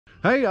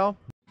Hey y'all.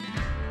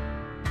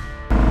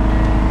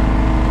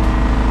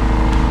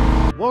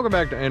 Welcome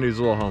back to Andy's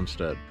Little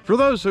Homestead. For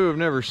those who have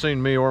never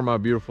seen me or my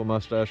beautiful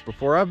mustache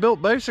before, I've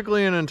built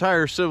basically an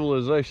entire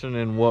civilization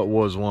in what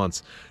was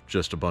once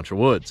just a bunch of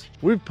woods.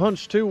 We've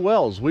punched 2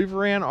 wells, we've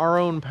ran our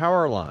own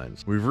power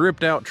lines, we've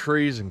ripped out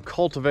trees and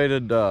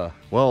cultivated, well,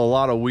 a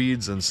lot of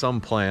weeds and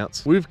some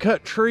plants. We've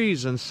cut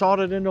trees and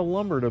sawed it into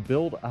lumber to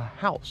build a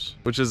house,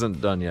 which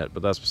isn't done yet,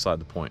 but that's beside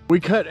the point.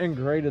 We cut and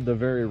graded the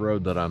very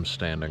road that I'm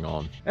standing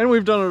on. And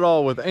we've done it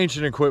all with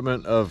ancient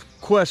equipment of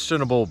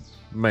questionable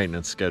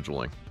maintenance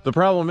scheduling. The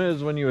problem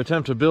is when you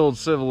attempt to build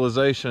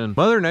civilization,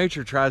 Mother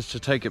Nature tries to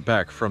take it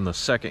back from the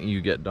second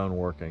you get done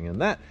working, and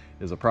that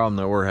is a problem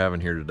that we're having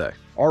here today.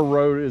 Our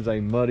road is a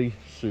muddy,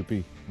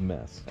 soupy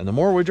mess, and the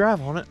more we drive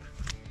on it,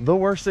 the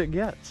worse it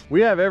gets. We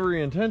have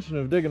every intention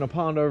of digging a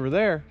pond over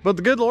there, but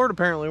the good Lord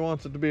apparently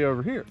wants it to be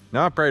over here.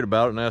 Now, I prayed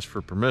about it and asked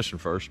for permission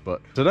first, but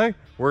today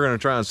we're gonna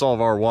try and solve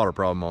our water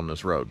problem on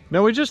this road.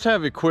 Now, we just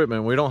have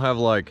equipment. We don't have,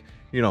 like,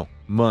 you know,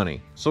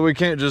 money. So we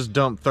can't just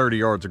dump 30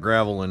 yards of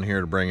gravel in here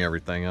to bring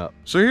everything up.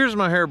 So here's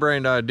my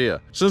harebrained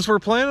idea. Since we're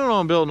planning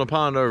on building a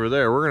pond over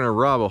there, we're gonna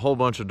rob a whole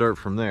bunch of dirt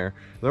from there.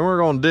 Then we're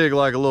gonna dig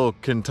like a little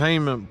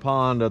containment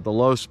pond at the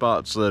low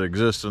spots that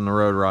exist in the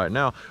road right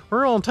now.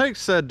 We're gonna take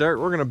said dirt,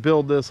 we're gonna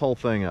build this whole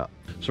thing up.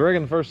 So I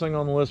reckon the first thing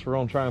on the list, we're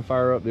gonna try and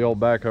fire up the old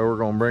backhoe. We're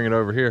gonna bring it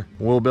over here.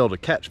 We'll build a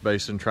catch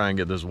basin, try and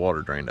get this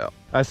water drained out.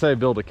 I say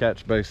build a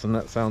catch basin,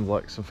 that sounds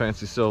like some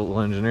fancy civil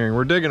engineering.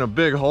 We're digging a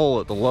big hole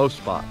at the low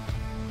spot.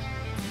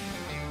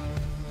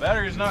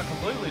 Battery's not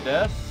completely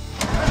dead.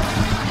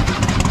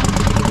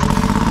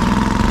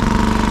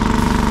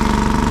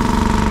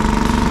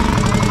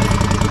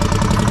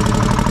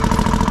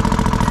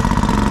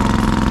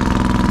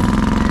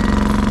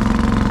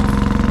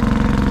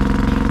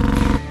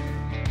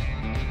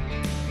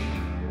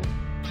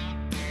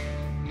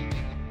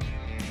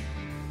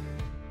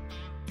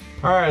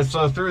 All right,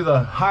 so through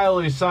the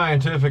highly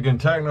scientific and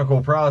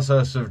technical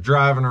process of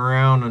driving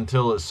around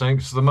until it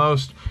sinks the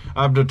most,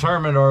 I've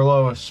determined our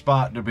lowest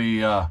spot to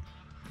be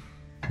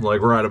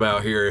like right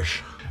about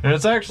here-ish. And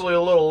it's actually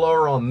a little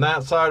lower on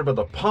that side, but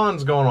the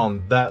pond's going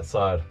on that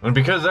side. And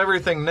because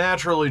everything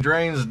naturally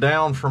drains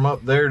down from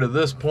up there to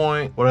this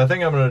point, what I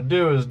think I'm gonna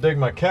do is dig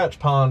my catch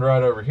pond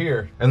right over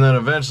here. And then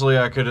eventually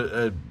I could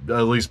at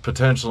least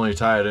potentially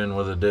tie it in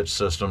with a ditch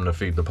system to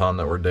feed the pond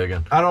that we're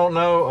digging. I don't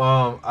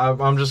know,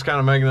 I'm just kind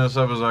of making this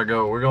up as I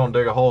go. We're gonna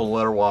dig a hole and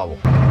let her wobble.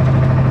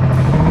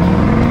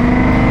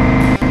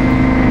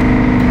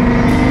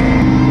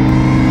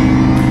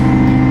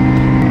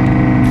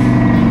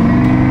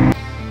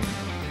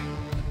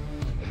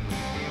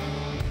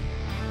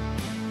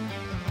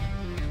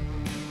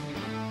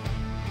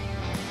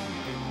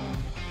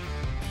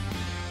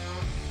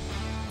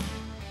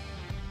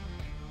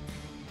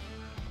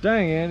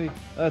 Dang, Andy,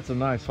 that's a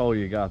nice hole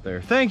you got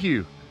there. Thank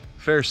you,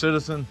 fair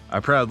citizen. I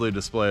proudly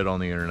display it on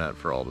the internet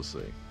for all to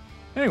see.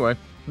 Anyway,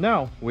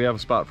 now we have a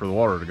spot for the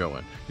water to go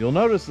in. You'll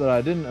notice that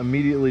I didn't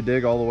immediately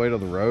dig all the way to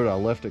the road. I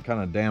left it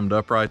kind of dammed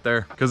up right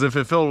there, because if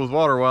it filled with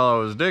water while I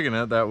was digging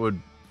it, that would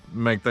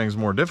make things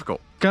more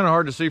difficult. Kind of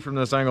hard to see from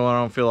this angle. I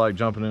don't feel like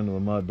jumping into the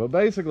mud, but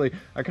basically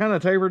I kind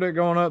of tapered it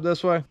going up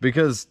this way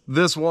because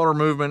this water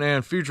movement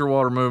and future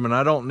water movement,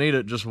 I don't need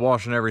it just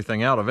washing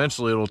everything out.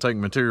 Eventually it'll take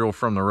material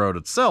from the road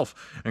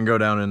itself and go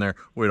down in there.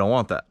 We don't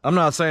want that. I'm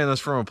not saying this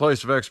from a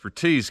place of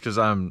expertise because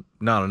I'm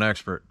not an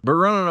expert, but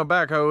running a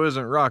backhoe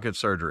isn't rocket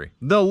surgery.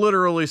 They'll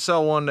literally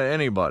sell one to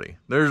anybody.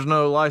 There's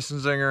no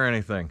licensing or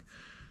anything.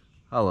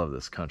 I love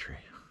this country.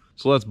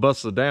 So let's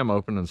bust the dam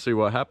open and see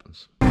what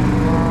happens.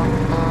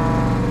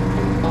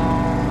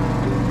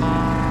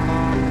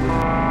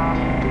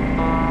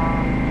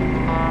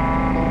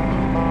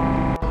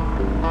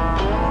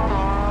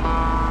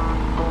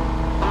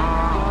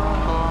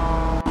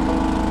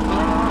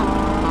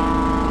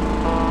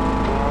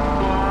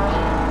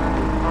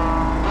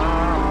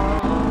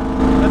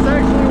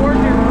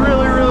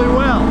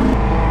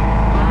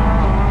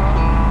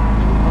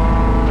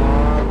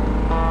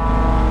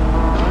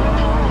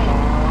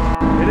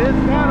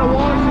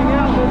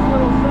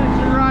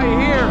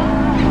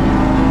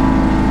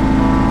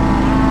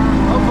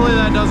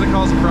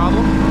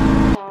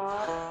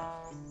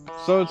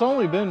 So it's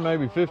only been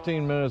maybe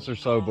 15 minutes or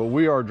so, but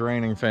we are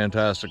draining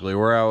fantastically.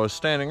 Where I was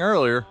standing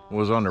earlier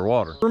was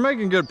underwater. We're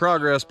making good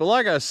progress, but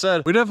like I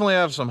said, we definitely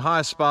have some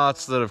high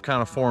spots that have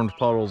kind of formed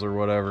puddles or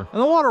whatever.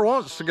 And the water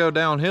wants to go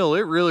downhill.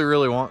 It really,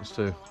 really wants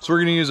to. So we're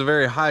gonna use a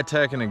very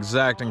high-tech and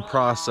exacting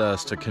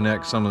process to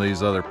connect some of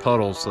these other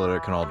puddles so that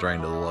it can all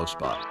drain to the low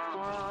spot.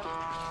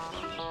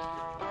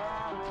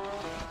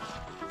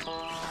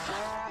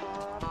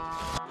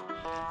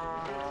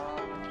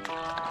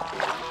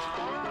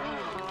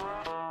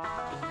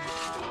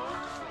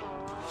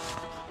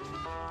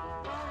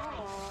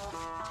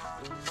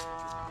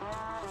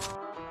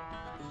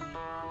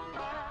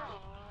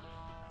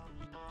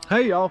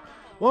 Hey y'all,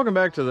 Welcome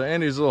back to the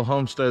Andy's Little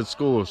Homestead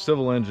School of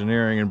Civil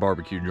Engineering and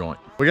Barbecue Joint.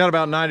 We got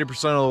about 90%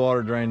 of the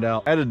water drained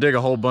out. I had to dig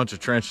a whole bunch of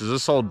trenches.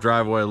 This whole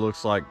driveway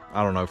looks like,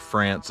 I don't know,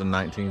 France in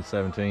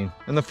 1917.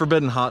 And the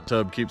forbidden hot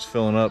tub keeps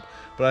filling up.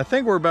 But I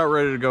think we're about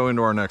ready to go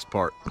into our next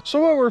part.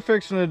 So what we're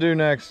fixing to do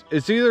next,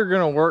 it's either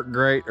gonna work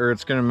great or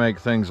it's gonna make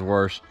things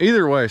worse.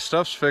 Either way,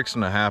 stuff's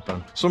fixing to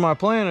happen. So my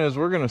plan is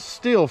we're gonna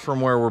steal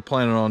from where we're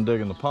planning on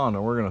digging the pond,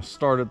 and we're gonna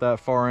start at that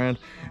far end,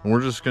 and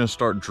we're just gonna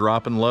start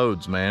dropping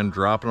loads, man,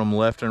 dropping them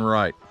left and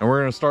right. And we're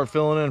gonna start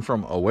filling in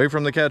from away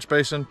from the catch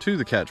basin to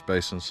the catch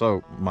basin.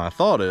 So my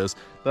thought is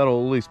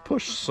that'll at least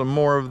push some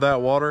more of that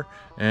water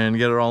and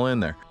get it all in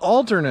there.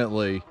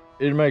 Alternately,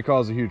 it may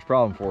cause a huge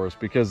problem for us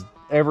because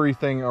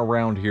everything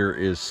around here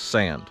is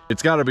sand.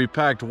 It's got to be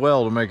packed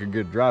well to make a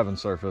good driving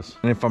surface.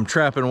 And if I'm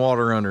trapping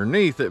water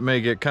underneath, it may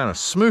get kind of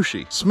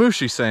smooshy.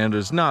 Smooshy sand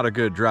is not a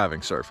good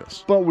driving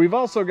surface. But we've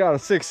also got a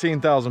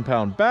 16,000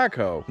 pound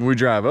backhoe. When we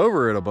drive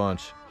over it a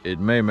bunch, it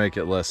may make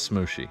it less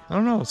smooshy. I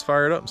don't know, let's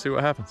fire it up and see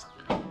what happens.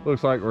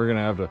 Looks like we're gonna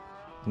have to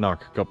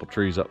knock a couple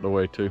trees out the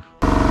way too.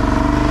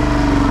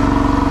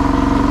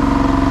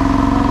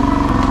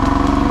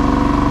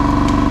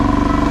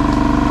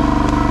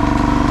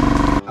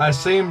 I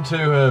seem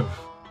to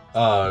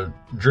have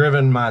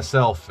driven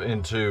myself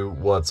into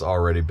what's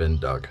already been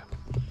dug.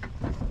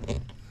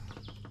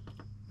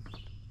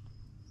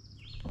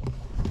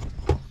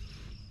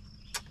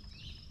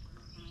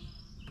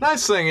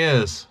 Nice thing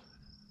is,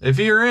 if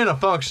you're in a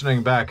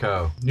functioning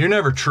backhoe, you're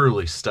never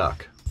truly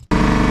stuck.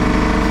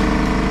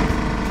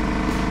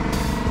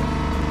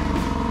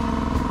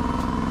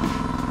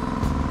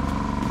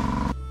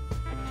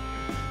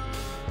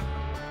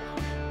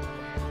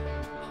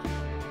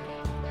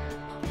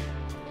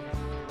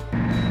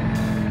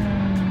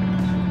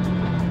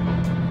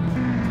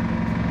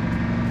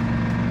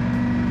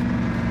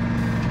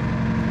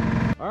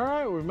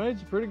 We've made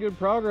some pretty good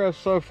progress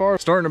so far.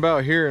 Starting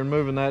about here and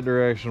moving that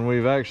direction,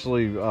 we've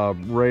actually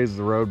raised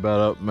the road bed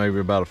up maybe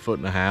about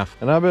 1.5 feet.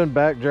 And I've been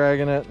back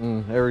dragging it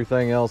and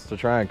everything else to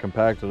try and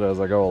compact it as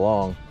I go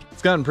along.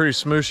 It's gotten pretty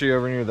smooshy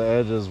over near the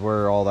edges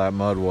where all that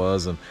mud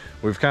was, and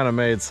we've kind of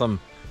made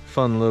some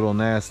fun little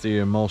nasty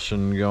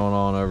emulsion going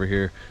on over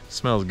here. It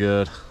smells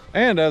good.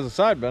 And as a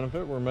side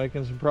benefit, we're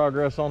making some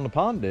progress on the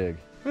pond dig.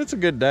 It's a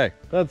good day.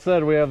 That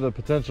said, we have the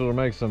potential to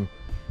make some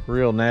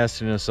real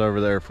nastiness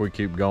over there if we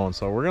keep going,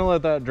 so we're gonna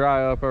let that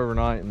dry up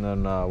overnight, and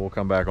then we'll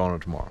come back on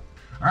it tomorrow.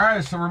 All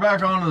right, so we're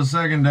back on to the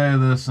second day of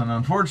this, and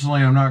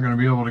unfortunately I'm not going to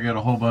be able to get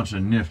a whole bunch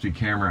of nifty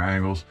camera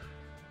angles.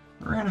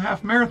 I ran a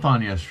half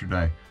marathon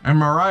yesterday, and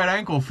my right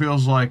ankle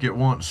feels like it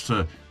wants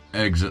to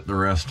exit the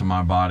rest of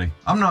my body.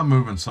 I'm not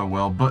moving so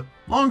well, but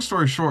long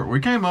story short, we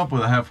came up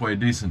with a halfway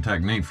decent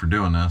technique for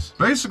doing this.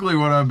 Basically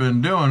what I've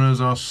been doing is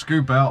I'll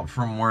scoop out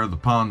from where the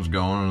pond's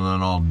going, and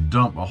then I'll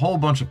dump a whole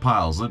bunch of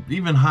piles,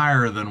 even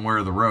higher than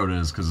where the road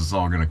is, because it's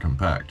all going to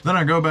compact. Then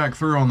I go back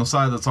through on the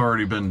side that's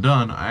already been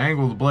done, I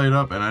angle the blade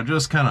up, and I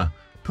just kind of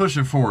push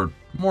it forward,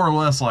 more or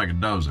less like a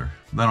dozer.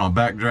 Then I'll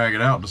back drag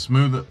it out to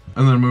smooth it,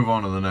 and then move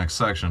on to the next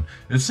section.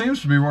 It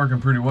seems to be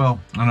working pretty well,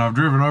 and I've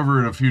driven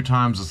over it a few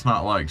times. It's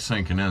not like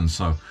sinking in,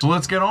 so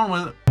let's get on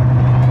with it.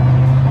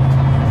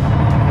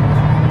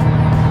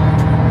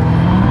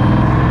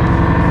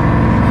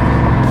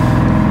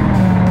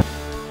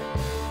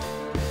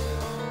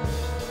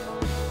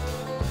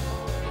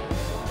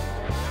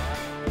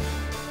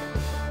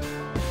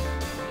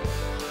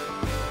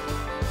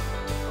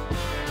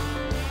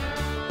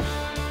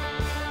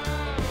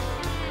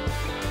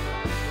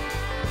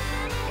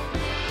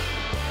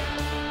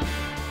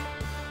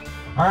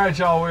 All right,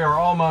 y'all, we are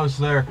almost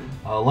there.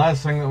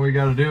 Last thing that we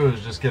got to do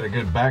is just get a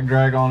good back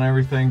drag on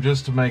everything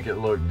just to make it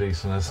look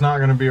decent. It's not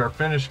going to be our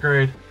finished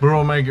grade, but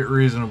it'll make it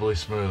reasonably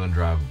smooth and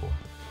drivable.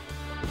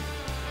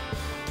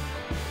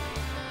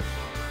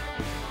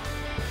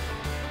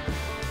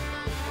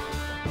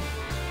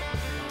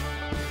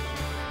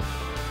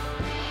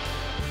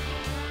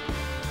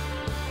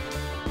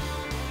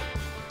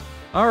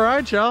 All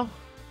right, y'all.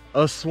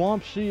 A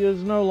swamp she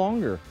is no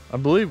longer. I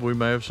believe we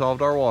may have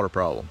solved our water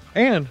problem.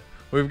 And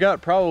we've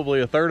got probably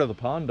 1/3 of the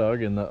pond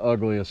dug in the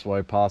ugliest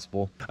way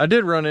possible. I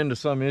did run into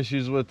some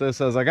issues with this.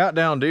 As I got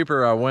down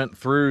deeper, I went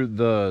through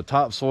the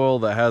topsoil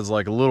that has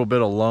like a little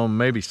bit of loam,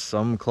 maybe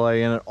some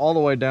clay in it, all the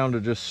way down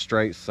to just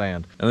straight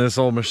sand. And this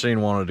old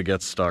machine wanted to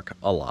get stuck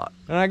a lot.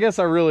 And I guess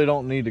I really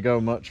don't need to go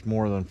much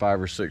more than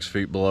 5 or 6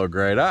 feet below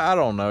grade. I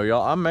don't know,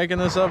 y'all. I'm making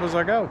this up as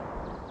I go.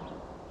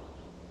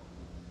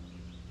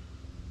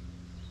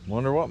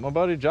 Wonder what my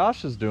buddy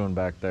Josh is doing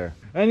back there.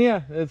 And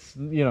yeah, it's,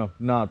 you know,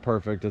 not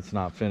perfect. It's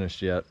not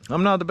finished yet.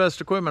 I'm not the best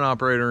equipment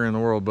operator in the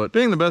world, but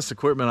being the best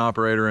equipment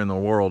operator in the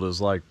world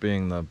is like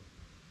being the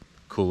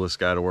coolest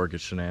guy to work at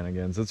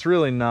Shenanigans. It's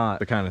really not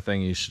the kind of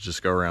thing you should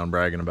just go around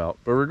bragging about.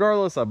 But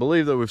regardless, I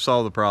believe that we've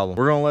solved the problem.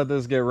 We're gonna let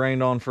this get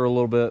rained on for a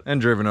little bit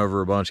and driven over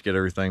a bunch, get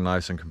everything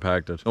nice and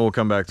compacted. And we'll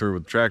come back through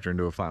with the tractor and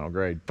do a final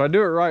grade. If I do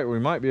it right, we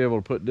might be able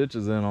to put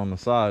ditches in on the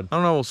side. I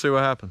don't know, we'll see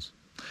what happens.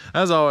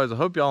 As always, I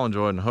hope y'all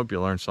enjoyed and I hope you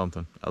learned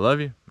something. I love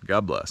you.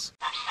 God bless.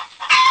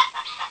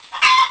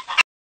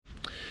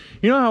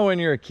 You know how when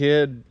you're a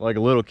kid, like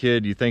a little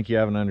kid, you think you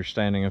have an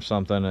understanding of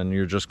something and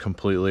you're just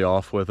completely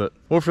off with it?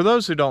 Well, for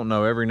those who don't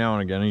know, every now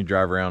and again you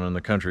drive around in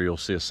the country, you'll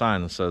see a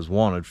sign that says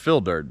wanted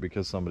fill dirt,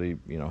 because somebody,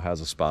 you know,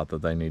 has a spot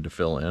that they need to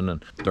fill in,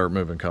 and dirt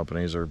moving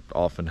companies are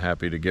often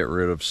happy to get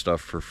rid of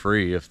stuff for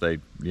free if they,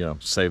 you know,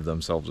 save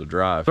themselves a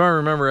drive. So I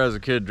remember as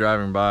a kid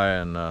driving by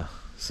and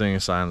seeing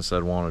a sign that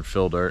said wanted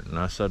fill dirt, and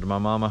I said to my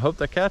mom, I hope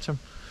they catch him.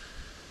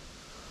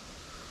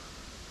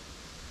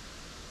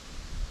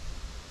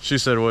 She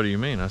said, what do you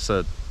mean? I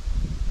said,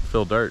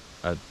 fill dirt.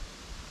 I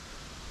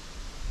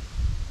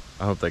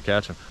hope they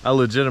catch him. I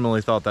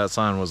legitimately thought that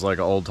sign was like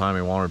an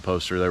old-timey wanted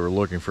poster. They were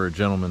looking for a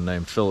gentleman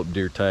named Philip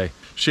Deertay.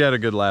 She had a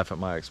good laugh at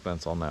my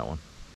expense on that one.